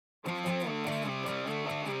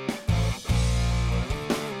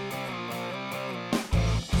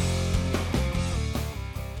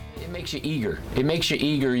makes you eager. It makes you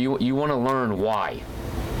eager. You want to learn why,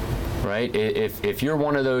 right? If you're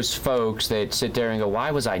one of those folks that sit there and go,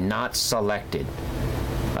 why was I not selected?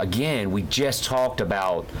 Again, we just talked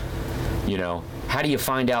about, how do you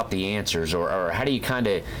find out the answers, or how do you kind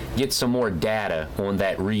of get some more data on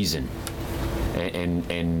that reason?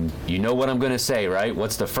 And you know what I'm going to say, right?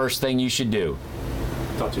 What's the first thing you should do?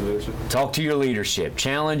 Talk to your leadership. Talk to your leadership.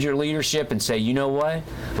 Challenge your leadership and say, you know what?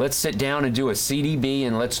 Let's sit down and do a CDB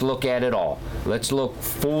and let's look at it all. Let's look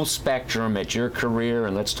full spectrum at your career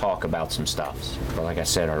and let's talk about some stuff. But like I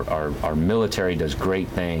said, our military does great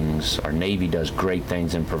things. Our Navy does great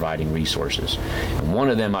things in providing resources. And one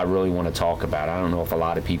of them I really want to talk about, I don't know if a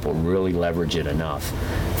lot of people really leverage it enough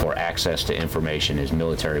for access to information, is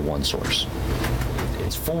MilitaryOneSource.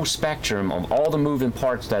 It's full spectrum of all the moving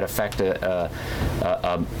parts that affect a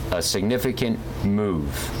significant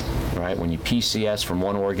move, right? When you PCS from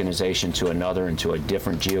one organization to another into a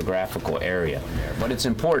different geographical area. But it's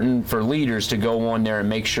important for leaders to go on there and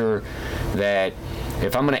make sure that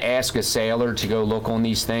if I'm going to ask a sailor to go look on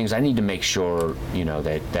these things, I need to make sure,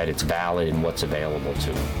 that it's valid and what's available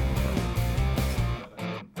to them.